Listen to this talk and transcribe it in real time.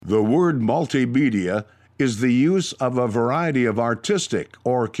The word multimedia is the use of a variety of artistic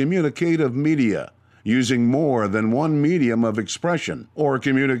or communicative media, using more than one medium of expression or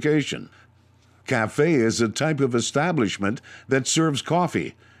communication. Cafe is a type of establishment that serves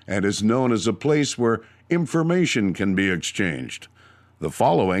coffee and is known as a place where information can be exchanged. The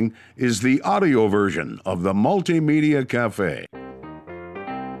following is the audio version of the Multimedia Cafe.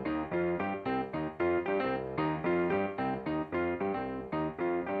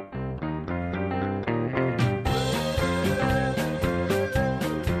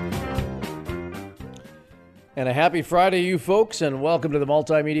 And a happy Friday, you folks, and welcome to the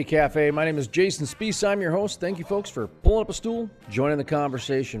Multimedia Cafe. My name is Jason Spees. I'm your host. Thank you, folks, for pulling up a stool, joining the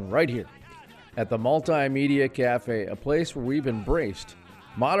conversation right here at the Multimedia Cafe, a place where we've embraced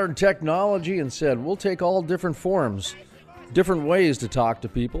modern technology and said we'll take all different forms, different ways to talk to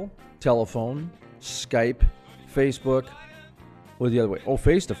people: telephone, Skype, Facebook. What the other way? Oh,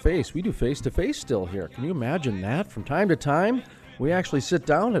 face-to-face. We do face-to-face still here. Can you imagine that? From time to time, we actually sit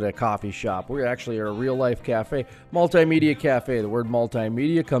down at a coffee shop. We actually are a real-life cafe. Multimedia Cafe. The word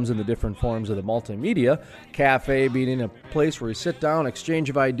multimedia comes in the different forms of the multimedia. Cafe being a place where we sit down,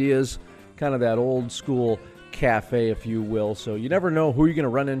 exchange of ideas, kind of that old-school cafe, if you will. So you never know who you're going to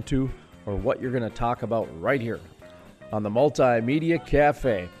run into or what you're going to talk about right here on the Multimedia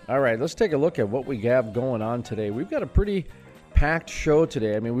Cafe. All right, let's take a look at what we have going on today. We've got a pretty packed show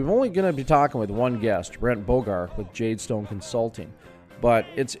today. I mean, we're only going to be talking with one guest, Brent Bogart with Jadestone Consulting, but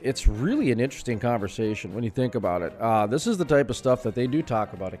it's really an interesting conversation when you think about it. This is the type of stuff that they do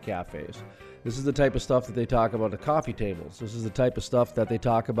talk about at cafes. This is the type of stuff that they talk about at coffee tables. This is the type of stuff that they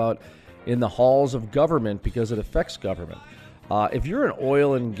talk about in the halls of government because it affects government. If you're an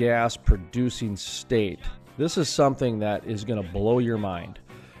oil and gas producing state, this is something that is going to blow your mind.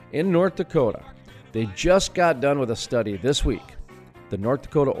 In North Dakota, they just got done with a study this week, the North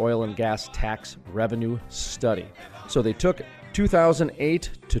Dakota Oil and Gas Tax Revenue Study. So they took 2008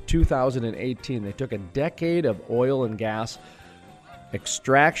 to 2018. They took a decade of oil and gas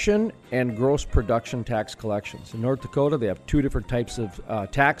extraction and gross production tax collections. In North Dakota, they have two different types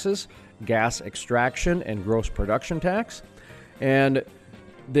of taxes: gas extraction and gross production tax. And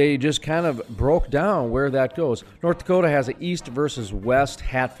they just kind of broke down where that goes. North Dakota has an east versus west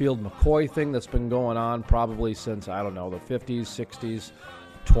Hatfield-McCoy thing that's been going on probably since, I don't know, the 50s, 60s,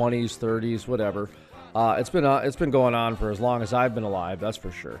 20s, 30s, whatever. It's been going on for as long as I've been alive, that's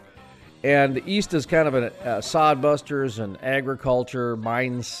for sure. And the east is kind of a sodbusters and agriculture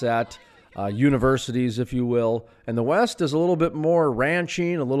mindset, universities, if you will. And the west is a little bit more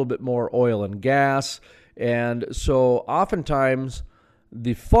ranching, a little bit more oil and gas. And so oftentimes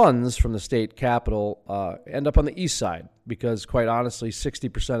the funds from the state capital end up on the east side because, quite honestly,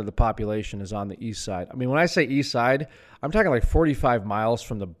 60% of the population is on the east side. I mean, when I say east side, I'm talking like 45 miles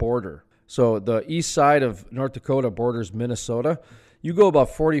from the border. So the east side of North Dakota borders Minnesota. You go about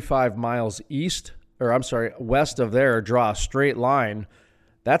 45 miles west of there, draw a straight line.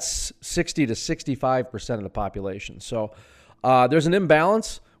 That's 60 to 65% of the population. So there's an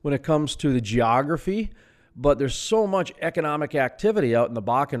imbalance when it comes to the geography. But there's so much economic activity out in the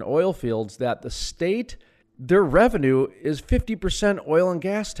Bakken oil fields that the state, their revenue is 50% oil and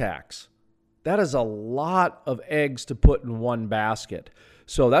gas tax. That is a lot of eggs to put in one basket.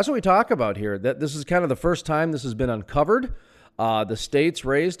 So that's what we talk about here. That this is kind of the first time this has been uncovered. The state's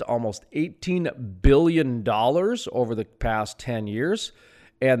raised almost $18 billion over the past 10 years.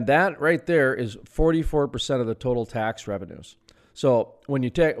 And that right there is 44% of the total tax revenues. So when we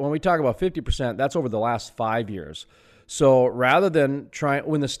talk about 50%, that's over the last 5 years. So rather than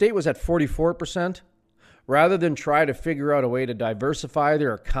when the state was at 44%, rather than try to figure out a way to diversify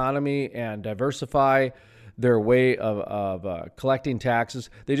their economy and diversify their way of collecting taxes,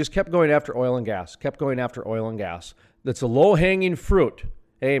 they just kept going after oil and gas, That's a low-hanging fruit.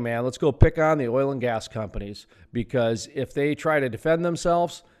 Hey, man, let's go pick on the oil and gas companies because if they try to defend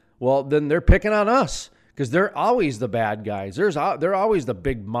themselves, well, then they're picking on us. Because they're always the bad guys. They're always the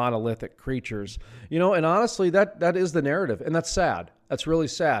big monolithic creatures. You know, and honestly, that is the narrative. And that's sad. That's really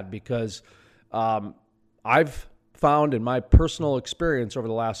sad because I've found in my personal experience over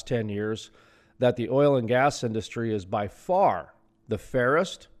the last 10 years that the oil and gas industry is by far the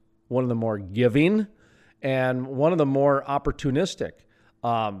fairest, one of the more giving, and one of the more opportunistic.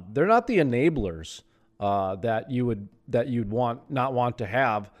 They're not the enablers that you'd not want to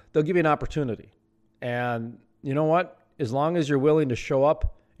have. They'll give you an opportunity. And you know what? As long as you're willing to show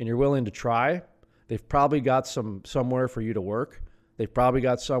up and you're willing to try, they've probably got somewhere for you to work. They've probably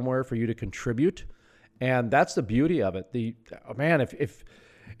got somewhere for you to contribute. And that's the beauty of it.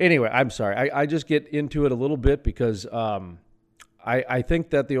 Anyway, I'm sorry. I just get into it a little bit because I think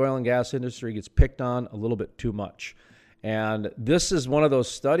that the oil and gas industry gets picked on a little bit too much. And this is one of those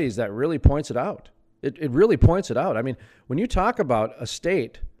studies that really points it out. It really points it out. I mean, when you talk about a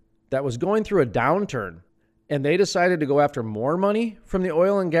state that was going through a downturn and they decided to go after more money from the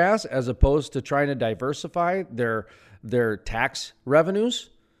oil and gas as opposed to trying to diversify their tax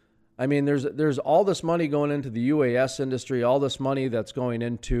revenues, I mean, there's all this money going into the UAS industry, all this money that's going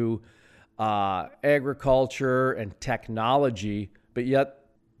into agriculture and technology, but yet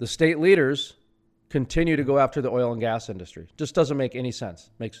the state leaders continue to go after the oil and gas industry. Just doesn't make any sense.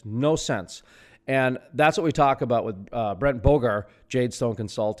 Makes no sense. And that's what we talk about with Brent Bogar, Jadestone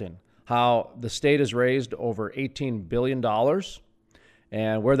Consulting, how the state has raised over $18 billion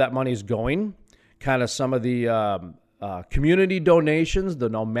and where that money is going, kind of some of the community donations, the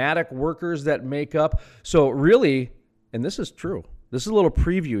nomadic workers that make up. So really, and this is true, this is a little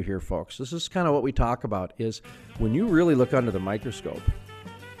preview here, folks. This is kind of what we talk about is when you really look under the microscope,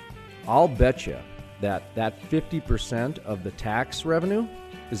 I'll bet you that 50% of the tax revenue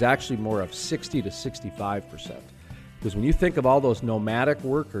is actually more of 60 to 65%. Because when you think of all those nomadic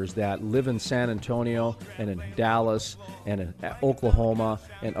workers that live in San Antonio and in Dallas and in Oklahoma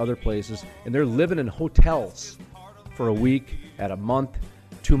and other places, and they're living in hotels for a week, at a month,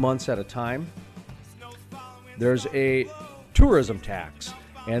 2 months at a time, there's a tourism tax.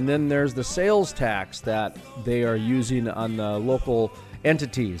 And then there's the sales tax that they are using on the local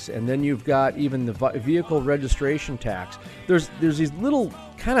entities. And then you've got even the vehicle registration tax. There's these little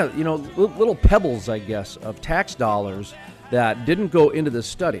kind of, little pebbles, I guess, of tax dollars that didn't go into this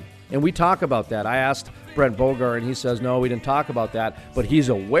study. And we talk about that. I asked Brent Bogar, and he says, no, we didn't talk about that, but he's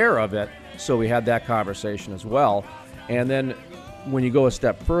aware of it. So we had that conversation as well. And then when you go a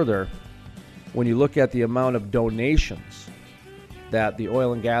step further, when you look at the amount of donations that the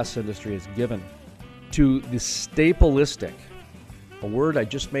oil and gas industry has given to the stapleistic, a word I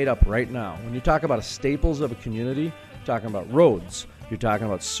just made up right now. When you talk about a staples of a community, you're talking about roads, you're talking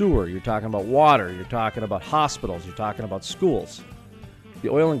about sewer, you're talking about water, you're talking about hospitals, you're talking about schools. The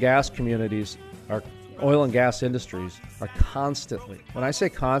oil and gas communities, our oil and gas industries are constantly, when I say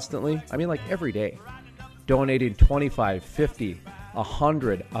constantly, I mean like every day, donating $25, $50,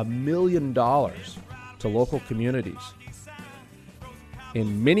 $100, $1 million to local communities.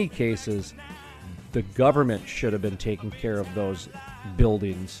 In many cases, the government should have been taking care of those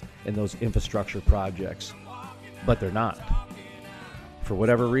buildings and those infrastructure projects, but they're not. For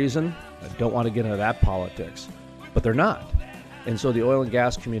whatever reason, I don't want to get into that politics, but they're not. And so the oil and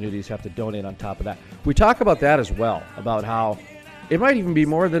gas communities have to donate on top of that. We talk about that as well, about how it might even be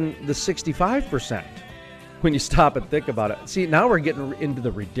more than the 65% when you stop and think about it. See, now we're getting into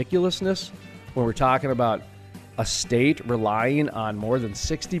the ridiculousness when we're talking about a state relying on more than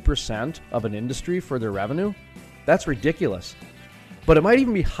 60% of an industry for their revenue. That's ridiculous. But it might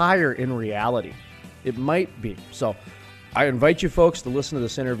even be higher in reality. It might be. So I invite you folks to listen to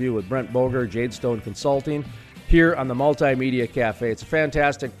this interview with Brent Bogar, Jadestone Consulting, here on the Multimedia Cafe. It's a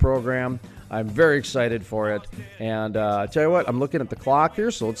fantastic program. I'm very excited for it. And I tell you what, I'm looking at the clock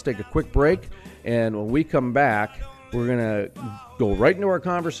here, so let's take a quick break. And when we come back, we're going to go right into our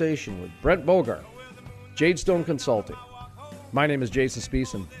conversation with Brent Bogar, Jadestone Consulting. My name is Jason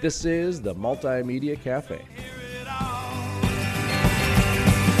Spiess, and this is the Multimedia Cafe.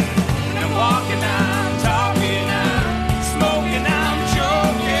 I'm walking, I'm talking, I'm smoking, I'm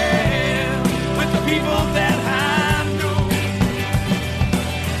joking with the people that I know.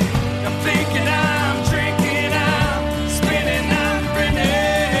 I'm thinking, I'm drinking, I'm spinning, I'm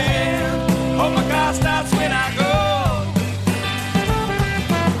grinning. Hope my car stops when I go.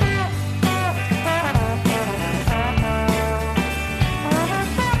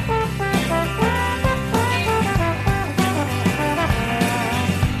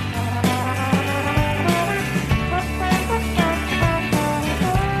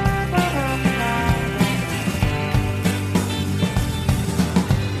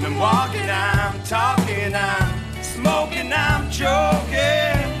 Talking, I'm smoking, I'm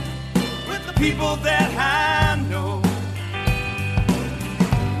joking with the people that I know.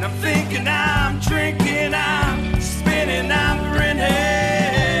 And I'm thinking, I'm drinking, I'm spinning, I'm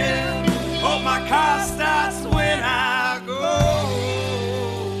grinning. Hope my car starts when I go.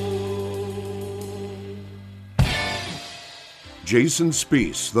 Jason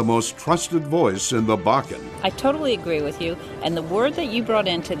Spiess, the most trusted voice in the Bakken. I totally agree with you. And the word that you brought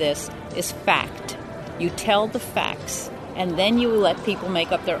into this is fact. You tell the facts. and then you let people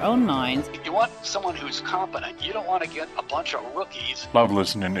make up their own minds. You want someone who's competent. You don't want to get a bunch of rookies. Love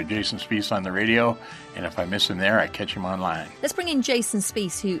listening to Jason Spiess on the radio, and if I miss him there, I catch him online. Let's bring in Jason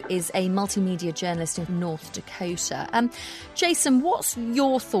Spiess, who is a multimedia journalist in North Dakota. Jason, what's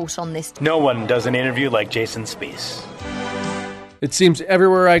your thought on this? No one does an interview like Jason Spiess. It seems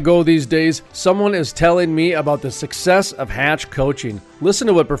everywhere I go these days, someone is telling me about the success of Hatch coaching. Listen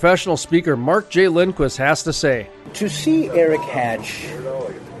to what professional speaker Mark J. Lindquist has to say. To see Eric Hatch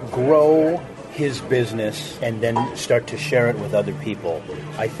grow his business and then start to share it with other people,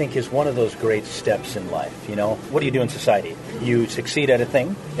 I think is one of those great steps in life. You know, what do you do in society? You succeed at a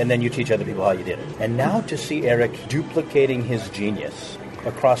thing, and then you teach other people how you did it. And now to see Eric duplicating his genius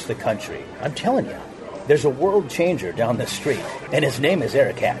across the country, I'm telling you, there's a world changer down the street, and his name is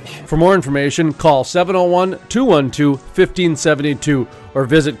Eric Hatch. For more information, call 701-212-1572 or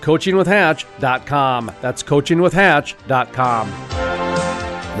visit coachingwithhatch.com. That's coachingwithhatch.com.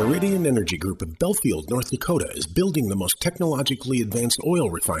 Meridian Energy Group of Belfield, North Dakota is building the most technologically advanced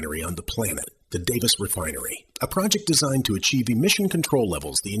oil refinery on the planet, the Davis Refinery, a project designed to achieve emission control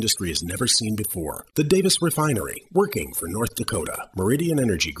levels the industry has never seen before. The Davis Refinery, working for North Dakota.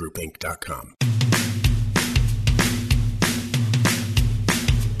 MeridianEnergyGroupInc.com.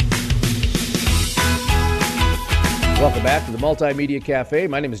 Welcome back to the Multimedia Cafe.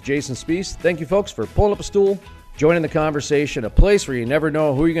 My name is Jason Spiess. Thank you, folks, for pulling up a stool, joining the conversation, a place where you never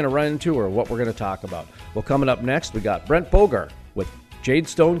know who you're going to run into or what we're going to talk about. Well, coming up next, we got Brent Bogart with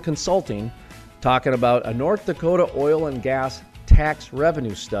Jadestone Consulting talking about a North Dakota oil and gas tax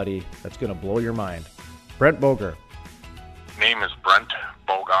revenue study that's going to blow your mind. Brent Bogart. Name is Brent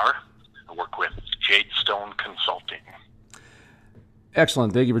Bogart. I work with Jadestone Consulting.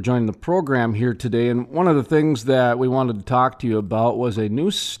 Excellent. Thank you for joining the program here today. And one of the things that we wanted to talk to you about was a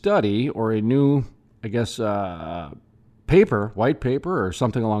new study or a new, I guess, paper, white paper or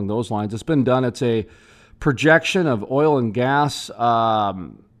something along those lines. It's been done. It's a projection of oil and gas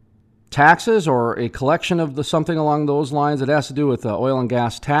taxes or a collection of something along those lines. It has to do with oil and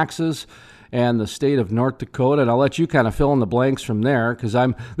gas taxes and the state of North Dakota. And I'll let you kind of fill in the blanks from there because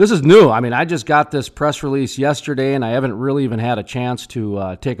this is new. I mean, I just got this press release yesterday and I haven't really even had a chance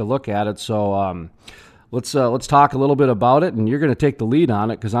to take a look at it. So let's talk a little bit about it, and you're going to take the lead on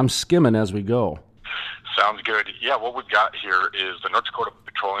it because I'm skimming as we go. Sounds good. Yeah, what we've got here is the North Dakota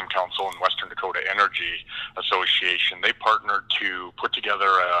Petroleum Council and Western Dakota Energy Association. They partnered to put together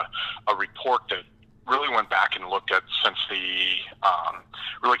a report that really went back and looked at since the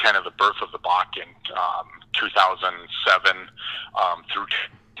really kind of the birth of the Bakken, 2007 through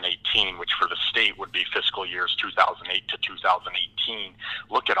 2018, which for the state would be fiscal years 2008 to 2018.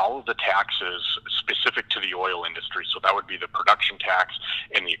 Look at all of the taxes specific to the oil industry. So that would be the production tax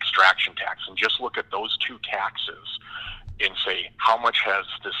and the extraction tax. And just look at those two taxes and say, how much has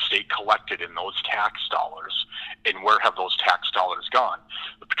the state collected in those tax dollars, and where have those tax dollars gone?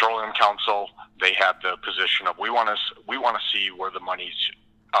 The Petroleum Council, they had the position of, we want to see where the money's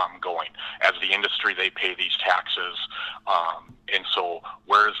going. As the industry, they pay these taxes, and so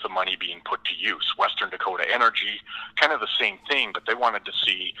where is the money being put to use? Western Dakota Energy, kind of the same thing, but they wanted to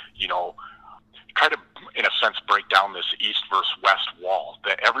see, try to, in a sense, break down this east versus west wall,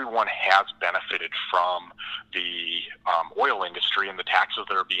 that everyone has benefited from the oil industry and the taxes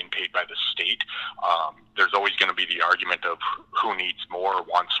that are being paid by the state. There's always going to be the argument of who needs more or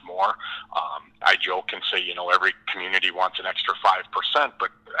wants more. I joke and say, every community wants an extra 5%,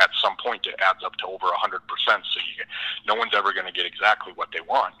 but at some point it adds up to over 100%, so no one's ever going to get exactly what they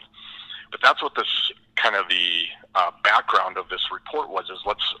want. But that's what this kind of the background of this report was, is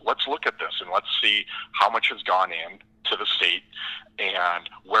let's look at this and let's see how much has gone in to the state and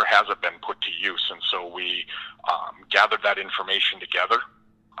where has it been put to use. And so we gathered that information together.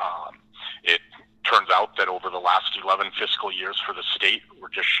 It turns out that over the last 11 fiscal years for the state, we're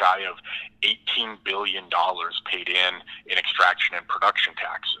just shy of $18 billion paid in extraction and production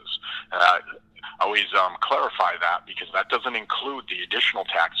taxes. I always clarify that because that doesn't include the additional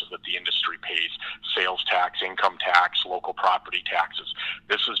taxes that the industry pays, sales tax, income tax, local property taxes.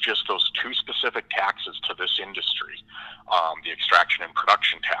 This is just those two specific taxes to this industry, the extraction and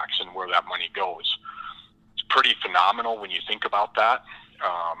production tax, and where that money goes. It's pretty phenomenal when you think about that.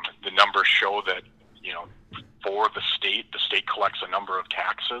 The numbers show that, for the state collects a number of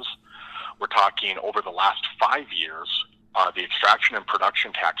taxes. We're talking over the last 5 years, the extraction and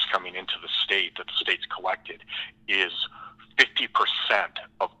production tax coming into the state that the state's collected is 50%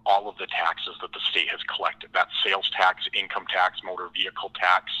 of all of the taxes that the state has collected. That's sales tax, income tax, motor vehicle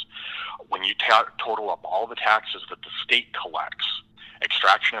tax. When you total up all the taxes that the state collects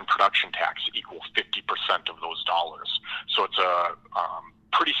extraction and production tax equal 50% of those dollars. So it's a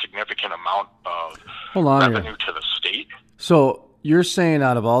pretty significant amount of revenue to the state. So you're saying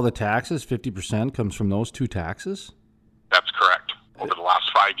out of all the taxes, 50% comes from those two taxes? That's correct. Over the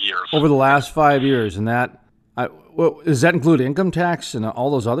last 5 years. Over the last 5 years, and that does that include income tax and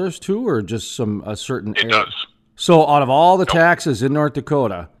all those others too, or just a certain? It does. So out of all the taxes in North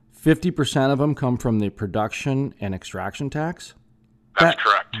Dakota, 50% of them come from the production and extraction tax? That's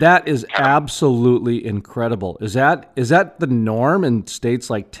correct. That is absolutely incredible. Is that the norm in states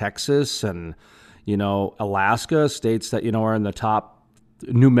like Texas and, Alaska, states that, are in the top,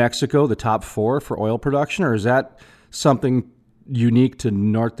 New Mexico, the top 4 for oil production, or is that something unique to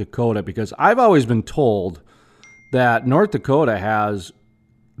North Dakota? Because I've always been told that North Dakota has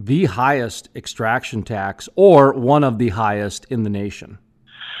the highest extraction tax, or one of the highest in the nation.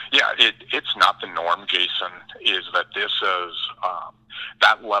 Yeah, it's not the norm, Jason, is that this is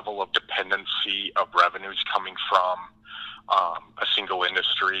that level of dependency of revenues coming from a single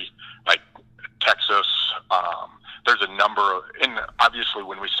industry like Texas. There's a number, and obviously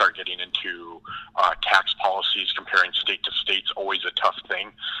when we start getting into tax policies, comparing state to state is always a tough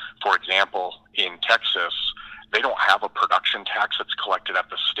thing. For example, in Texas, they don't have a production tax that's collected at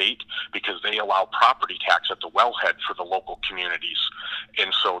the state because they allow property tax at the wellhead for the local communities.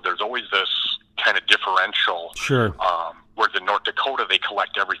 And so there's always this kind of differential. Sure. Whereas in North Dakota, they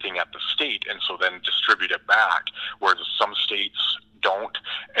collect everything at the state and so then distribute it back, whereas some states don't.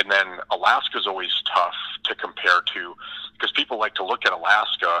 And then Alaska's always tough to compare to, because people like to look at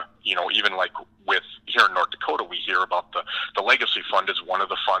Alaska, even like with here in North Dakota, we hear about the legacy fund is one of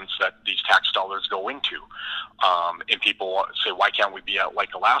the funds that these tax dollars go into. And people say, why can't we be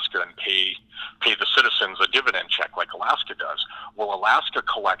like Alaska and pay the citizens a dividend check like Alaska does? Well, Alaska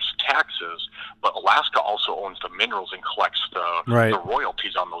collects taxes, but Alaska also owns the minerals and collects the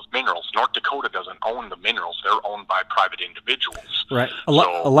royalties on those minerals. North Dakota doesn't own the minerals. They're owned by private individuals. Right.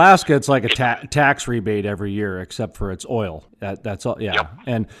 Alaska, it's like a tax rebate every year, except for its oil. That's all. Yeah. Yep.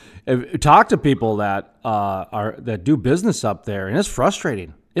 And talk to people that that do business up there, and it's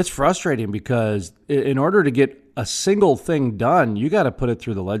frustrating. It's frustrating because in order to get a single thing done, you got to put it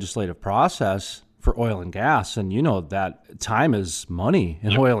through the legislative process for oil and gas, and that time is money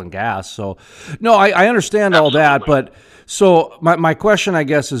in oil and gas. So, no, I understand all that, but so my question, I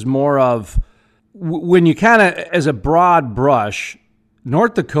guess, is more of when you kind of, as a broad brush,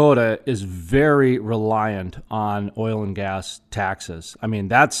 North Dakota is very reliant on oil and gas taxes. I mean,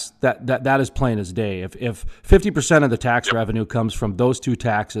 that is plain as day. If 50% of the tax revenue comes from those two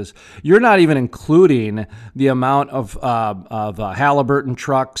taxes, you're not even including the amount of Halliburton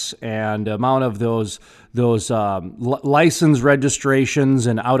trucks and the amount of those license registrations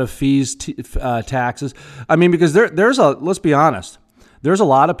and out of fees taxes. I mean, because let's be honest, there's a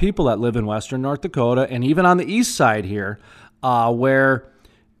lot of people that live in western North Dakota and even on the east side here, where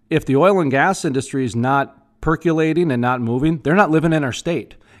if the oil and gas industry is not percolating and not moving, they're not living in our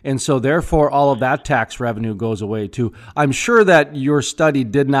state. And so therefore, all of that tax revenue goes away too. I'm sure that your study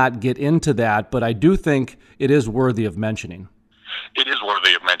did not get into that, but I do think it is worthy of mentioning. It is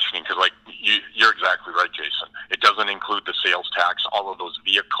worthy of mentioning because, you're exactly right, Jason. It doesn't include the sales tax, all of those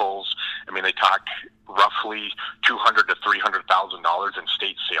vehicles. I mean, they talk roughly $200,000 to $300,000 in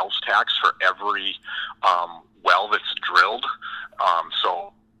state sales tax for every well that's drilled.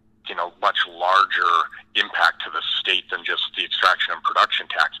 So, much larger impact to the state than just the extraction and production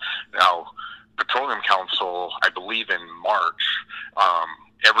tax. Now, Petroleum Council, I believe in March,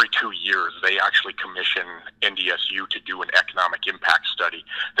 every 2 years, they actually commission NDSU to do an economic impact study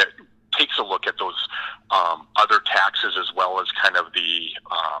that takes a look at those other taxes as well as kind of the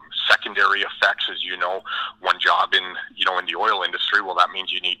secondary effects. As you know, one job in the oil industry, well, that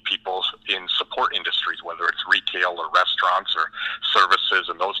means you need people in support industries, whether it's retail or restaurants or services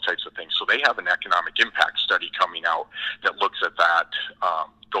and those types of things. So they have an economic impact study coming out that looks at that,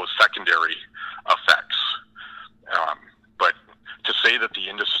 those secondary effects. But to say that the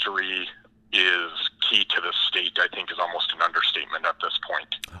industry is key to the state, I think, is almost an understatement at this point.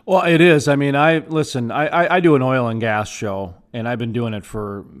 Well, it is. I mean, I do an oil and gas show, and I've been doing it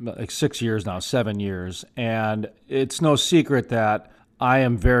for like 6 years now, 7 years. And it's no secret that I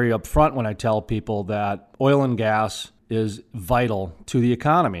am very upfront when I tell people that oil and gas is vital to the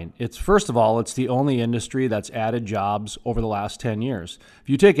economy. It's, first of all, it's the only industry that's added jobs over the last 10 years. If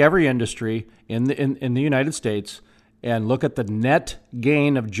you take every industry in the United States and look at the net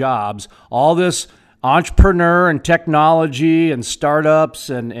gain of jobs, all this entrepreneur and technology and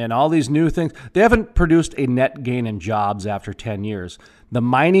startups and all these new things, they haven't produced a net gain in jobs after 10 years. The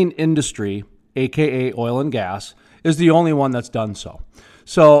mining industry, aka oil and gas, is the only one that's done so.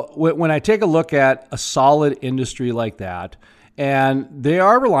 So when I take a look at a solid industry like that, and they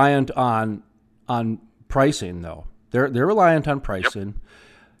are reliant on pricing, though. They're reliant on pricing. Yep.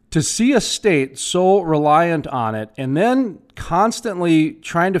 To see a state so reliant on it and then constantly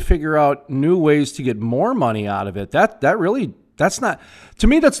trying to figure out new ways to get more money out of it, that's not, to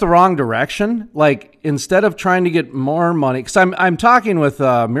me, that's the wrong direction. Like, instead of trying to get more money, because I'm talking with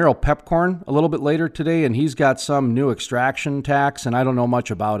Merrill Pepcorn a little bit later today, and he's got some new extraction tax, and I don't know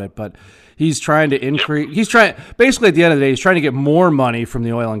much about it, but he's trying to increase, basically at the end of the day, he's trying to get more money from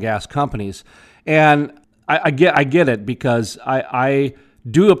the oil and gas companies. And I get it, because I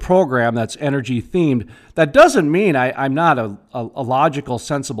do a program that's energy themed. That doesn't mean I'm not a logical,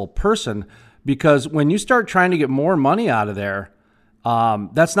 sensible person, because when you start trying to get more money out of there,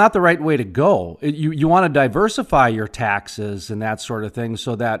 that's not the right way to go. You want to diversify your taxes and that sort of thing,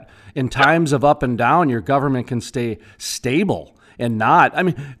 so that in times of up and down, your government can stay stable and not. I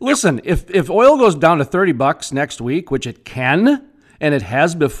mean, listen, if oil goes down to $30 next week, which it can, and it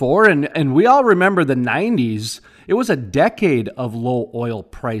has before, and we all remember the 90s, it was a decade of low oil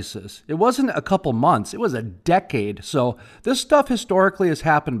prices. It wasn't a couple months, it was a decade. So this stuff historically has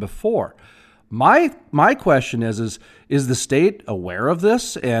happened before. My question is the state aware of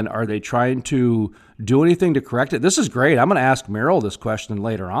this, and are they trying to do anything to correct it? This is great. I'm going to ask Merrill this question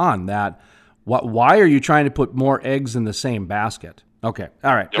later on, that why are you trying to put more eggs in the same basket? Okay.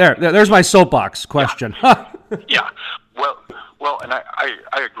 All right. Yep. There's my soapbox question. Yeah. Well, and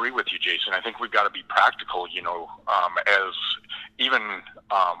I agree with you, Jason. I think we've got to be practical, as even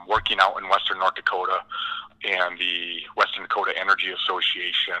working out in Western North Dakota and the Western Dakota Energy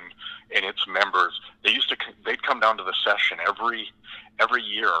Association and its members, they'd come down to the session every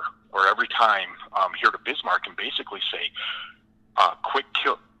year or every time here to Bismarck and basically say,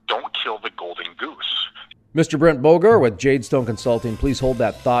 don't kill the golden goose. Mr. Brent Bogar with Jadestone Consulting. Please hold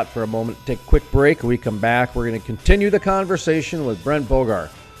that thought for a moment. Take a quick break. When we come back, we're going to continue the conversation with Brent Bogar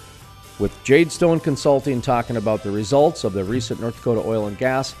with Jadestone Consulting, talking about the results of the recent North Dakota oil and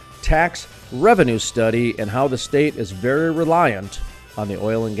gas tax revenue study and how the state is very reliant on the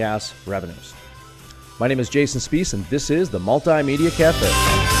oil and gas revenues. My name is Jason Spees, and this is the MultiMedia Cafe.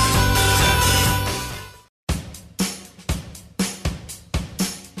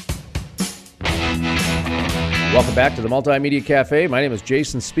 Welcome back to the Multimedia Cafe. My name is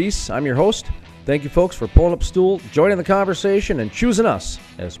Jason Spees. I'm your host. Thank you, folks, for pulling up a stool, joining the conversation, and choosing us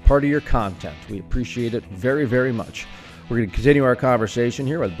as part of your content. We appreciate it very, very much. We're going to continue our conversation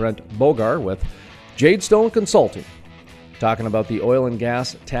here with Brent Bogar with Jadestone Consulting, talking about the oil and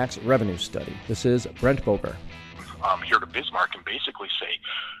gas tax revenue study. This is Brent Bogar. Here to Bismarck and basically say,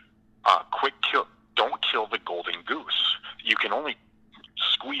 don't kill the golden goose. You can only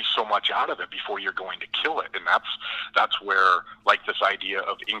squeeze so much out of it before you're going to kill it, and that's where, like, this idea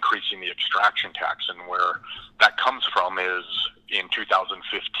of increasing the extraction tax, and where that comes from is in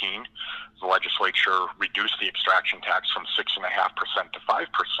 2015 the legislature reduced the extraction tax from 6.5% to 5%,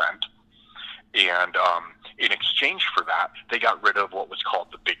 and in exchange for that, they got rid of what was called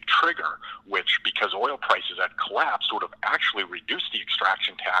the big trigger, which, because oil prices had collapsed, would have actually reduced the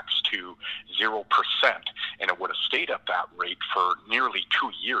extraction tax to 0%, and it would have stayed at that rate for nearly 2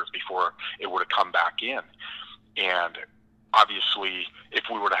 years before it would have come back in. And obviously, if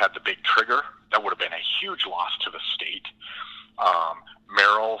we would have had the big trigger, that would have been a huge loss to the state.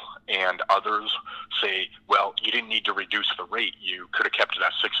 Merrill and others say, well, you didn't need to reduce the rate. You could have kept it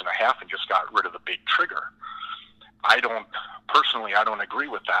at 6.5 and just got rid of the big trigger. I don't agree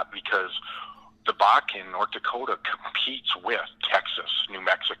with that, because the Bakken, North Dakota, competes with Texas, New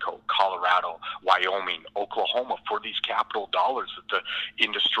Mexico, Colorado, Wyoming, Oklahoma for these capital dollars that the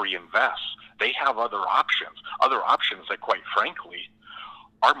industry invests. They have other options that, quite frankly,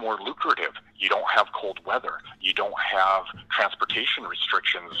 are more lucrative. You don't have cold weather. You don't have transportation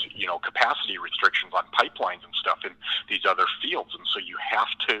restrictions, capacity restrictions on pipelines and stuff in these other fields. And so you have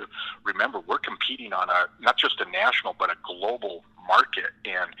to remember, we're competing on not just a national, but a global market.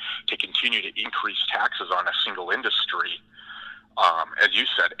 And to continue to increase taxes on a single industry, as you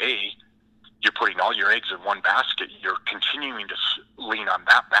said, you're putting all your eggs in one basket. You're continuing to lean on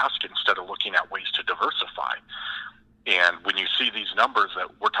that basket instead of looking at ways to diversify. And when you see these numbers, that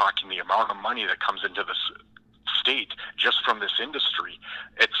we're talking the amount of money that comes into this state just from this industry,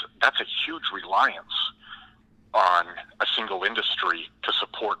 that's a huge reliance on a single industry to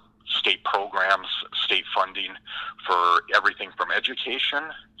support state programs, state funding for everything from education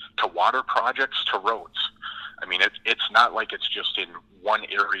to water projects to roads. I mean, it's not like it's just in one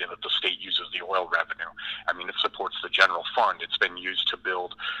area that the state uses the oil revenue. I mean, it supports the general fund. It's been used to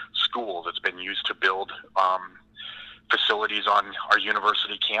build schools. It's been used to build facilities on our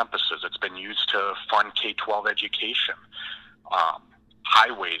university campuses. It's been used to fund K-12 education,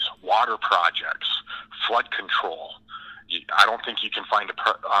 highways, water projects, flood control. I don't think you can find a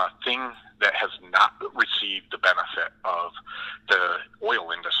thing that has not received the benefit of the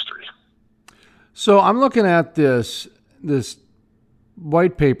oil industry. So I'm looking at this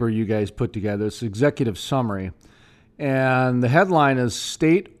white paper you guys put together, this executive summary, and the headline is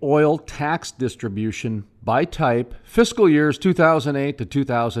State Oil Tax Distribution by Type, Fiscal Years 2008 to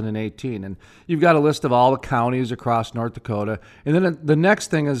 2018. And you've got a list of all the counties across North Dakota. And then the next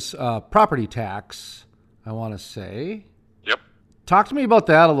thing is property tax, I want to say. Yep. Talk to me about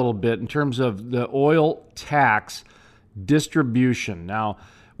that a little bit in terms of the oil tax distribution. Now,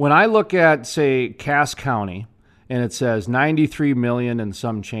 when I look at, say, Cass County, and it says 93 million and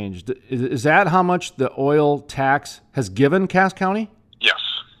some change, is that how much the oil tax has given Cass County? Yes.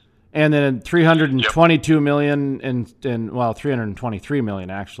 And then 322 million in 323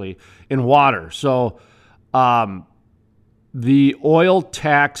 million actually in water. So the oil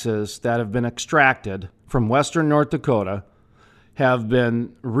taxes that have been extracted from western North Dakota have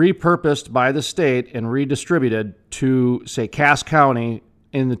been repurposed by the state and redistributed to, say, Cass County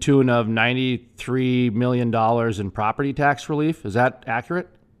in the tune of $93 million in property tax relief. Is that accurate?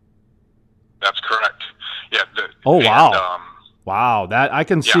 That's correct. Yeah. Wow. Wow. That I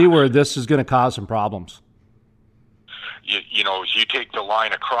can see where this is going to cause some problems. You know, if you take the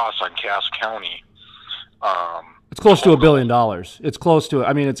line across on Cass County, it's close to $1 billion. It's close to,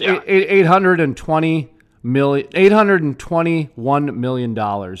 I mean, it's $821 million.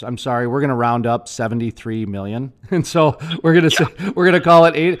 I'm sorry, we're going to round up 73 million. And so we're going to say, we're going to call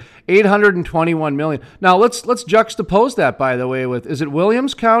it 821 million. Now let's juxtapose that, by the way, with, is it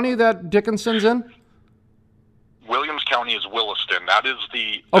Williams County that Dickinson's in? Williams County is Williston. That is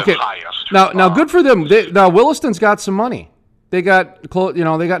the highest. Now good for them. Now Williston's got some money. They got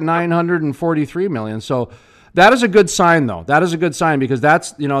they got 943 million. So that is a good sign, though. That is a good sign, because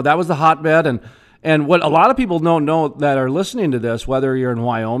that's, that was the hotbed. And what a lot of people don't know that are listening to this, whether you're in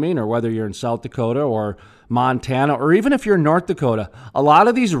Wyoming or whether you're in South Dakota or Montana, or even if you're in North Dakota, a lot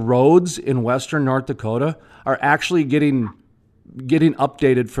of these roads in western North Dakota are actually getting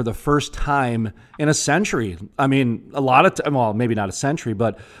updated for the first time in a century. I mean, maybe not a century,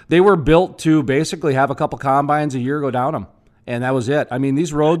 but they were built to basically have a couple combines a year go down them. And that was it. I mean,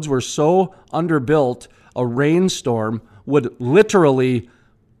 these roads were so underbuilt, a rainstorm would literally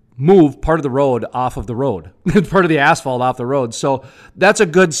move part of the road off of the road, part of the asphalt off the road. So that's a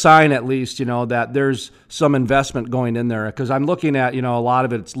good sign, at least, that there's some investment going in there, because I'm looking at, a lot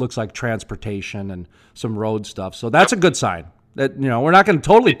of it looks like transportation and some road stuff. So that's a good sign that, we're not going to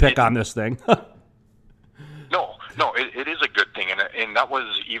totally pick on this thing. No, it is a good thing. And that was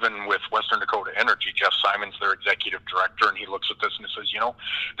even with Western Dakota Energy. Jeff Simon's their executive director, and he looks at this and says,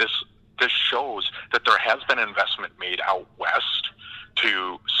 this shows that there has been investment made out west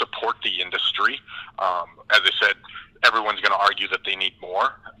to support the industry. As I said, everyone's going to argue that they need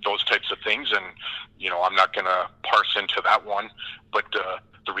more, those types of things. And, I'm not going to parse into that one. But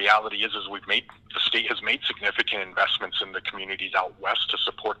the reality is the state has made significant investments in the communities out west to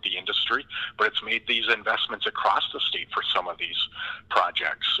support the industry, but it's made these investments across the state for some of these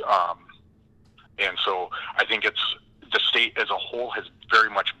projects. And so I think the state as a whole has very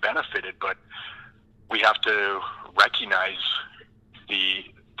much benefited, but we have to recognize the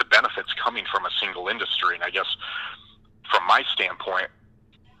benefits coming from a single industry. And I guess from my standpoint,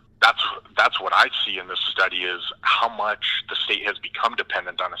 that's what I see in this study, is how much the state has become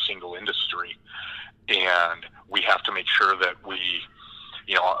dependent on a single industry. And we have to make sure that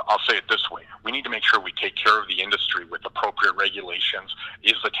I'll say it this way, we need to make sure we take care of the industry with appropriate regulations.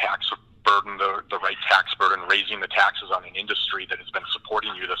 Is the tax burden the right tax burden? Raising the taxes on an industry that has been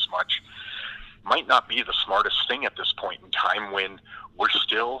supporting you this much might not be the smartest thing at this point in time, when we're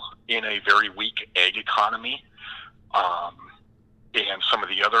still in a very weak ag economy. And some of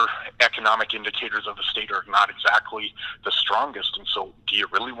the other economic indicators of the state are not exactly the strongest. And so do you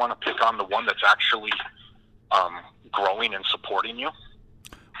really want to pick on the one that's actually growing and supporting you?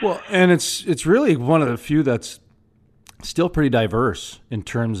 Well, and it's really one of the few that's still pretty diverse in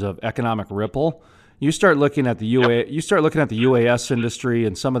terms of economic ripple. You start looking at the UAS industry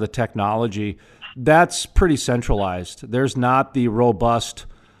and some of the technology, that's pretty centralized. There's not the robust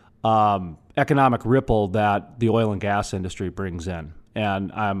economic ripple that the oil and gas industry brings in.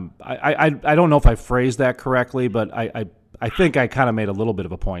 And I don't know if I phrased that correctly, but I I think I kind of made a little bit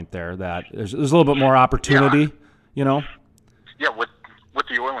of a point there that there's a little bit more opportunity, you know? Yeah, with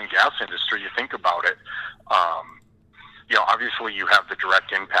the oil and gas industry, you think about it, obviously you have the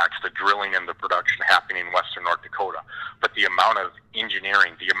direct impacts, the drilling and the production happening in western North Dakota, but the amount of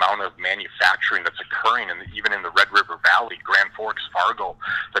engineering, the amount of manufacturing that's occurring, even in the Red River Valley, Grand Forks, Fargo,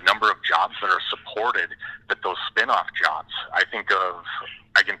 the number of jobs that are supported, that those spin-off jobs. I can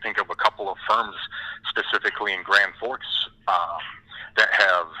think of a couple of firms specifically in Grand Forks that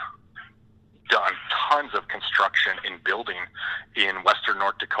have done tons of construction and building in western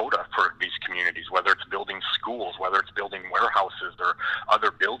North Dakota for these communities, whether it's building schools, whether it's building warehouses or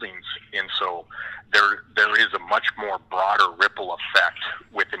other buildings. And so there is a much more broader ripple effect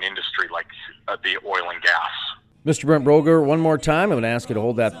with an industry like the oil and gas. Mr. Brent Boger, one more time, I'm going to ask you to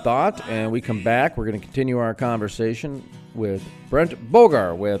hold that thought, and we come back. We're going to continue our conversation with Brent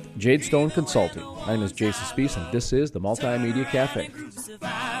Boger with Jadestone Consulting. My name is Jason Spiess, and this is the Multimedia Cafe.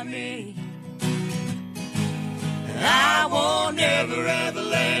 I won't ever, ever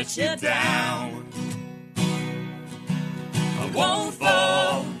let you down. I won't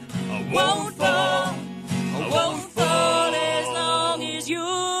fall, I won't fall, I won't fall as long as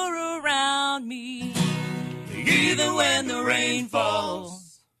you're around me. Even when the rain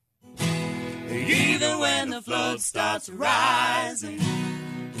falls, even when the flood starts rising,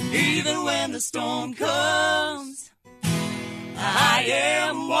 even when the storm comes, I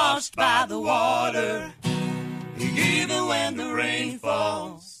am washed by the water. Even when the rain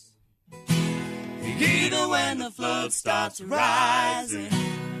falls, even when the flood starts rising,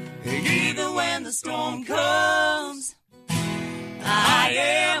 even when the storm comes, I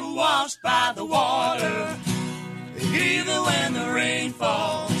am washed by the water. Even when the rain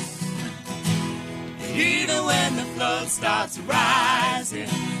falls, even when the flood starts rising,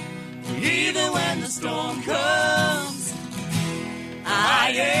 even when the storm comes,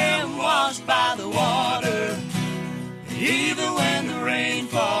 I am washed by the water. Even when the rain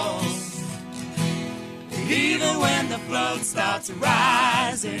falls, even when the flood starts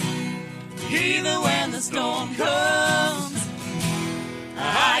rising, even when the storm comes,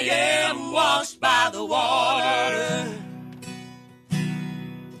 I am washed by the water.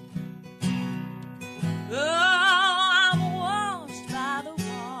 Oh, I'm washed by the water.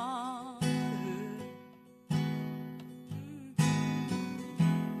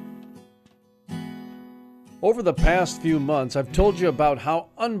 Over the past few months, I've told you about how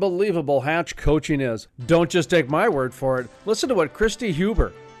unbelievable Hatch coaching is. Don't just take my word for it. Listen to what Christy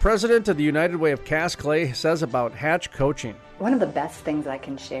Huber, president of the United Way of Cast Clay, says about Hatch coaching. One of the best things I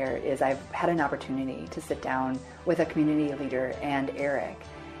can share is I've had an opportunity to sit down with a community leader and Eric.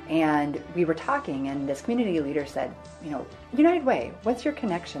 And we were talking, and this community leader said, United Way, what's your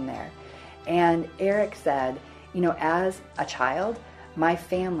connection there? And Eric said, as a child, my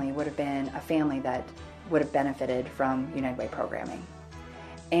family would have been a family that would have benefited from United Way programming.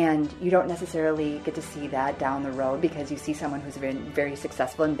 And you don't necessarily get to see that down the road because you see someone who's been very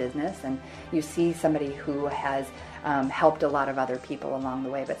successful in business and you see somebody who has helped a lot of other people along the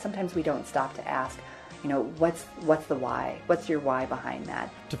way. But sometimes we don't stop to ask, what's the why? What's your why behind that?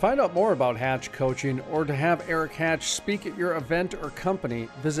 To find out more about Hatch Coaching or to have Eric Hatch speak at your event or company,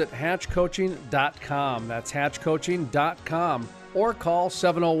 visit hatchcoaching.com. That's hatchcoaching.com. Or call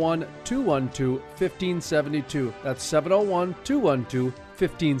 701-212-1572. That's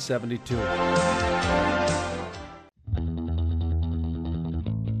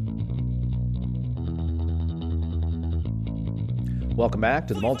Welcome back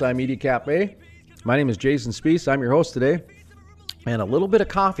to the Multimedia Cafe. My name is Jason Spiess. I'm your host today. And a little bit of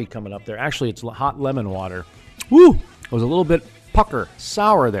coffee coming up there. Actually, it's hot lemon water. Woo! It was a little bit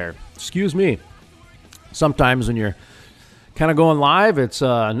sour there. Excuse me. Sometimes when you're kind of going live, it's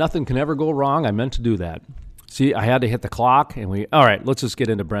nothing can ever go wrong. I meant to do that. See, I had to hit the clock, and all right, let's just get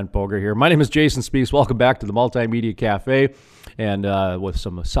into Brent Boger here. My name is Jason Spiess. Welcome back to the Multimedia Cafe, and with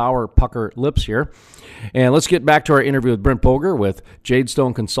some sour pucker lips here. And let's get back to our interview with Brent Boger with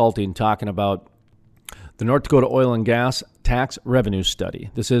Jadestone Consulting, talking about the North Dakota Oil and Gas Tax Revenue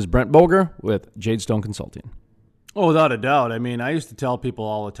Study. This is Brent Boger with Jadestone Consulting. Oh, without a doubt. I mean, I used to tell people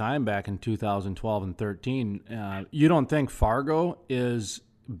all the time back in 2012 and 13, you don't think Fargo is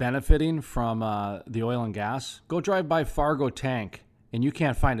benefiting from the oil and gas? Go drive by Fargo Tank, and you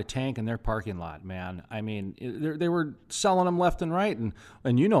can't find a tank in their parking lot, man. I mean, they were selling them left and right, and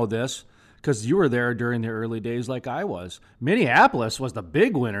you know this because you were there during the early days like I was. Minneapolis was the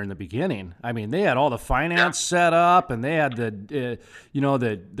big winner in the beginning. I mean, they had all the finance set up, and they had the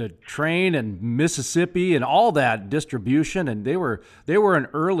train and Mississippi and all that distribution, and they were an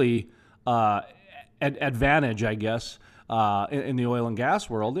early advantage, I guess, in the oil and gas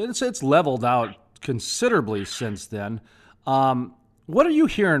world. It's leveled out considerably since then. What are you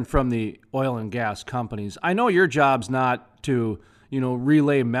hearing from the oil and gas companies? I know your job's not to,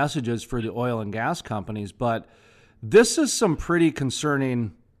 relay messages for the oil and gas companies, but this is some pretty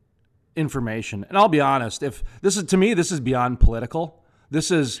concerning information. And I'll be honest, this is beyond political. This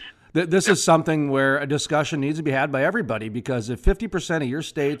is something where a discussion needs to be had by everybody, because if 50% of your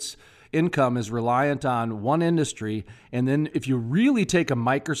state's income is reliant on one industry, and then if you really take a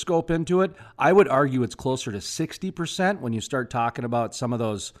microscope into it, I would argue it's closer to 60% when you start talking about some of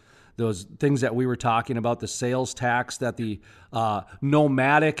those things that we were talking about, the sales tax that the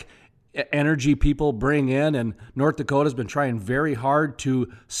nomadic energy people bring in. And North Dakota's been trying very hard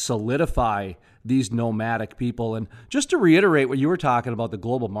to solidify these nomadic people. And just to reiterate what you were talking about, the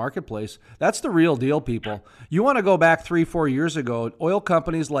global marketplace, that's the real deal, people. You want to go back 3-4 years ago, oil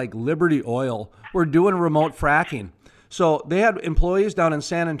companies like Liberty Oil were doing remote fracking. So they had employees down in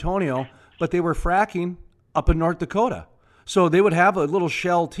San Antonio, but they were fracking up in North Dakota. So they would have a little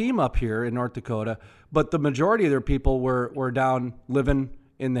shell team up here in North Dakota, but the majority of their people were down living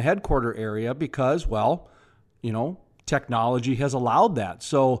in the headquarter area because, technology has allowed that.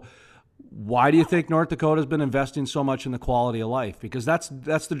 So why do you think North Dakota's been investing so much in the quality of life? Because that's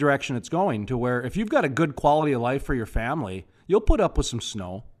the direction it's going, to where if you've got a good quality of life for your family, you'll put up with some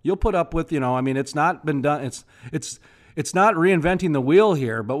snow. You'll put up with, it's not been done. It's not reinventing the wheel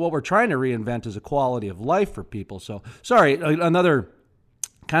here, but what we're trying to reinvent is a quality of life for people. So, sorry, another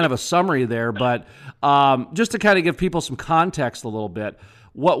kind of a summary there, but just to kind of give people some context a little bit,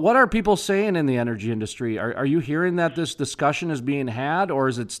 what are people saying in the energy industry? Are you hearing that this discussion is being had, or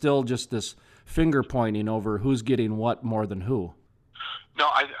is it still just this finger pointing over who's getting what more than who? No,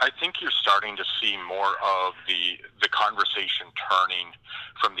 I think you're starting to see more of the conversation turning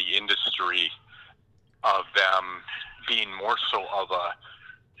from the industry, of them being more so of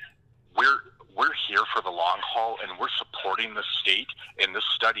we're here for the long haul, and we're supporting the state, and this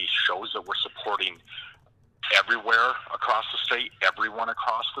study shows that we're supporting everywhere across the state, everyone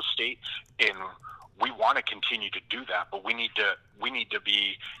across the state, and we want to continue to do that, but we need to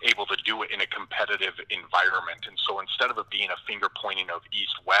be able to do it in a competitive environment. And so instead of it being a finger pointing of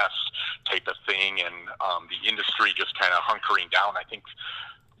east-west type of thing, and the industry just kind of hunkering down, I think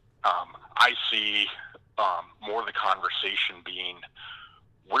I see more of the conversation being,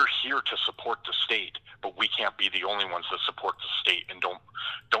 we're here to support the state, but we can't be the only ones that support the state, and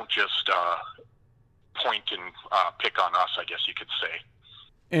don't just point and pick on us, I guess you could say.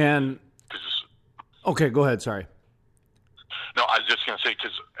 And okay, go ahead. Sorry. No, I was just going to say,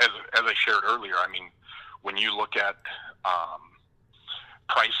 because as I shared earlier, I mean, when you look at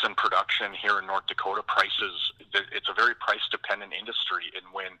price and production here in North Dakota, prices, it's a very price-dependent industry. And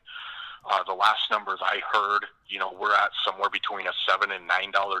when the last numbers I heard, we're at somewhere between a $7 and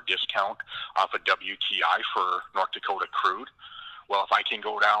 $9 discount off of WTI for North Dakota crude. Well, if I can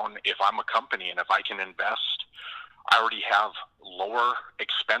go down, if I'm a company, and if I can invest, I already have lower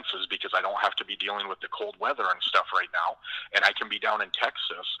expenses because I don't have to be dealing with the cold weather and stuff right now, and I can be down in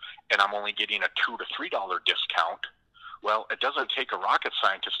Texas, and I'm only getting a $2 to $3 discount. Well, it doesn't take a rocket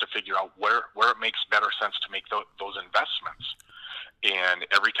scientist to figure out where it makes better sense to make those investments. And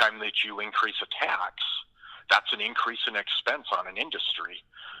every time that you increase a tax, that's an increase in expense on an industry.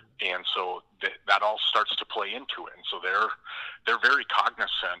 And so that all starts to play into it. And so they're very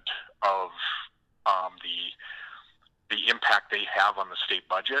cognizant of the impact they have on the state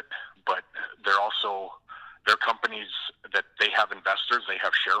budget, but they're companies that they have investors, they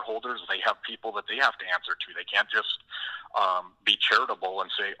have shareholders, they have people that they have to answer to. They can't just be charitable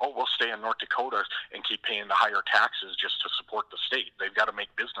and say, we'll stay in North Dakota and keep paying the higher taxes just to support the state. They've got to make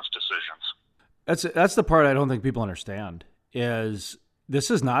business decisions. That's the part I don't think people understand, is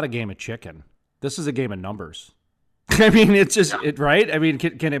this is not a game of chicken. This is a game of numbers. I mean, it's just, right? I mean,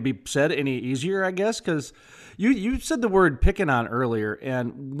 can it be said any easier, I guess? Because you said the word picking on earlier,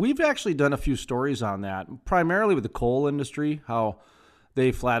 and we've actually done a few stories on that, primarily with the coal industry, how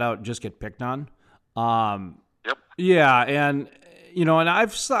they flat out just get picked on. Yep. Yeah, and, and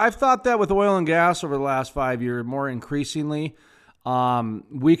I've thought that with oil and gas over the last 5 years more increasingly.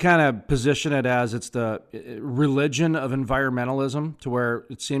 We kind of position it as it's the religion of environmentalism, to where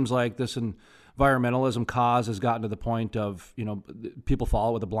it seems like this environmentalism cause has gotten to the point of, people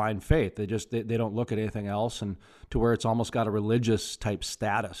follow with a blind faith. They don't look at anything else, and to where it's almost got a religious type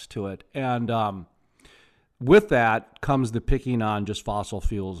status to it. And with that comes the picking on just fossil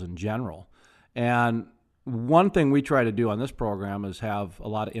fuels in general. And one thing we try to do on this program is have a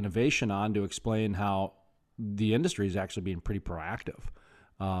lot of innovation on to explain how the industry is actually being pretty proactive.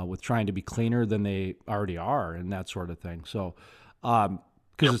 with trying to be cleaner than they already are and that sort of thing. So,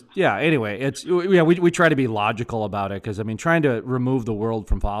 anyway, we try to be logical about it because, I mean, trying to remove the world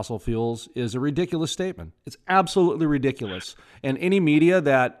from fossil fuels is a ridiculous statement. It's absolutely ridiculous. And any media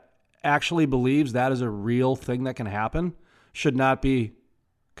that actually believes that is a real thing that can happen should not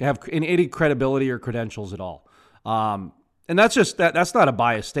have any credibility or credentials at all. And that's just that's not a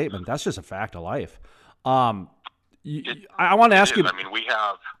biased statement. That's just a fact of life. I want to ask you. I mean, we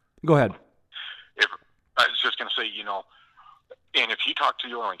have. Go ahead. I was just going to say, and if you talk to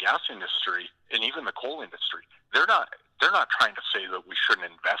the oil and gas industry and even the coal industry, they're not trying to say that we shouldn't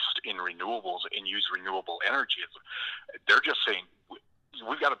invest in renewables and use renewable energy. They're just saying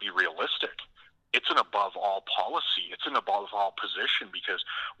we've got to be realistic. It's an above all policy. It's an above all position because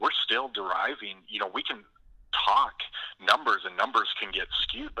we're still deriving, we can talk numbers and numbers can get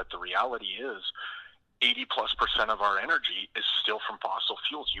skewed, but the reality is 80+% of our energy is still from fossil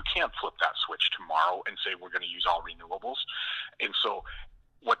fuels. You can't flip that switch tomorrow and say we're going to use all renewables. And so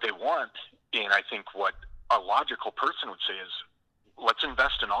what they want, and I think what a logical person would say is, let's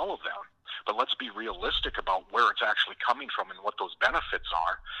invest in all of them, but let's be realistic about where it's actually coming from and what those benefits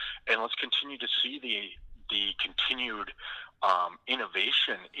are. And let's continue to see the continued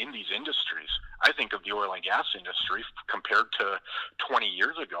innovation in these industries. I think of the oil and gas industry compared to 20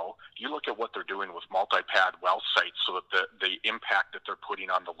 years ago. You look at what they're doing with multi-pad well sites so that the impact that they're putting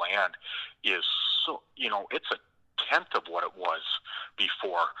on the land is so, it's a tenth of what it was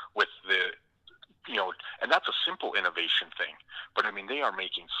before with and that's a simple innovation thing. But I mean, they are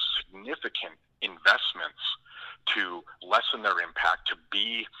making significant investments to lessen their impact, to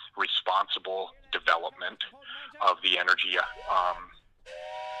be responsible development of the energy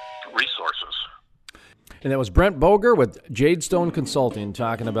resources. And that was Brent Boger with Jadestone Consulting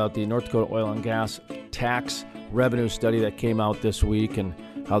talking about the North Dakota Oil and Gas Tax Revenue Study that came out this week and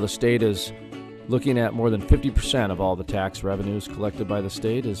how the state is looking at more than 50% of all the tax revenues collected by the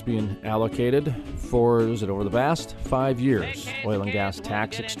state is being allocated for, over the past 5 years, oil and gas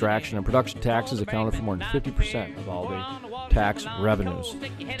tax extraction and production taxes accounted for more than 50% of all the tax revenues.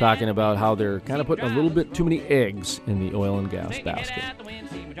 Talking about how they're kind of putting a little bit too many eggs in the oil and gas basket.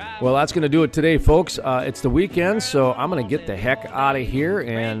 Well, that's going to do it today, folks. It's the weekend, so I'm going to get the heck out of here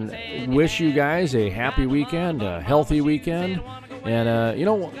and wish you guys a happy weekend, a healthy weekend.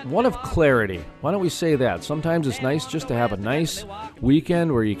 And, one of clarity. Why don't we say that? Sometimes it's nice just to have a nice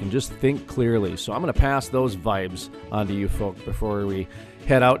weekend where you can just think clearly. So I'm going to pass those vibes on to you folks before we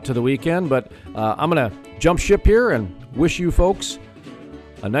head out to the weekend. But I'm going to jump ship here and wish you folks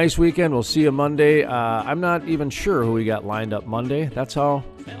a nice weekend. We'll see you Monday. I'm not even sure who we got lined up Monday. That's how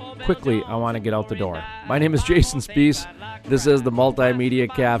quickly I want to get out the door. My name is Jason Spees. This is the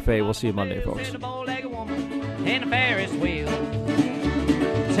Multimedia Cafe. We'll see you Monday, folks. And a Ferris wheel.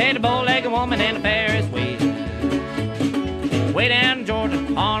 Said a bow-legged woman and a Ferris wheel. Way down in Georgia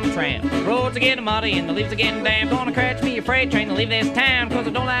on a tramp. The roads are getting muddy and the leaves are getting damp. Gonna catch me a freight train to leave this town, 'cause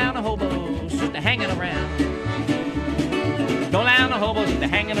I don't allow the hobos just hanging around. Don't allow the hobos just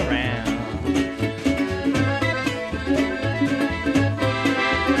hanging around.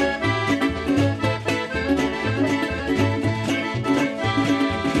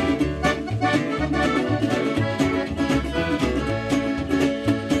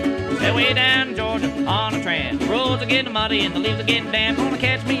 Way down in Georgia on a tramp. The roads are getting muddy and the leaves are getting damp. Gonna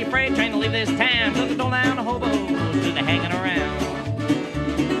catch me a freight train to leave this town, 'cause I don't allow the hobos just hanging around.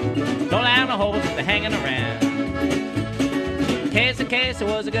 Don't allow the hobos just hanging around. Casey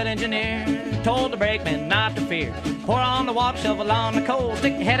was a good engineer. Told the brakeman not to fear. Pour on the water, shovel on the coal.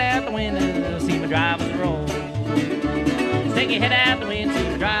 Stick your head out the window, see my drivers roll. Stick your head out the window, see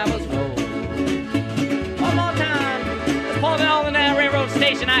my drivers roll. One more time. Pulling on the now railroad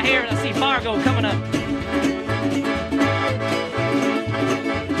station, I hear and I see Fargo coming up.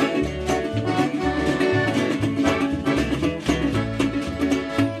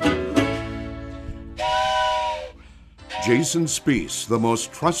 Jason Spees, the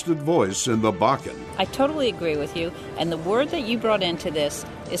most trusted voice in the Bakken. I totally agree with you. And the word that you brought into this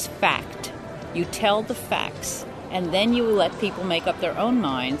is fact. You tell the facts, and then you let people make up their own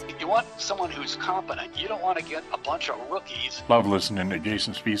minds. You want someone who's competent. You don't want to get a bunch of rookies. Love listening to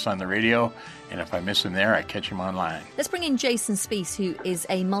Jason Spees on the radio, and if I miss him there, I catch him online. Let's bring in Jason Spees, who is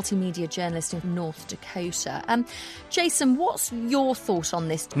a multimedia journalist in North Dakota. Jason, what's your thought on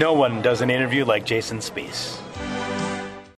this? No one does an interview like Jason Spees.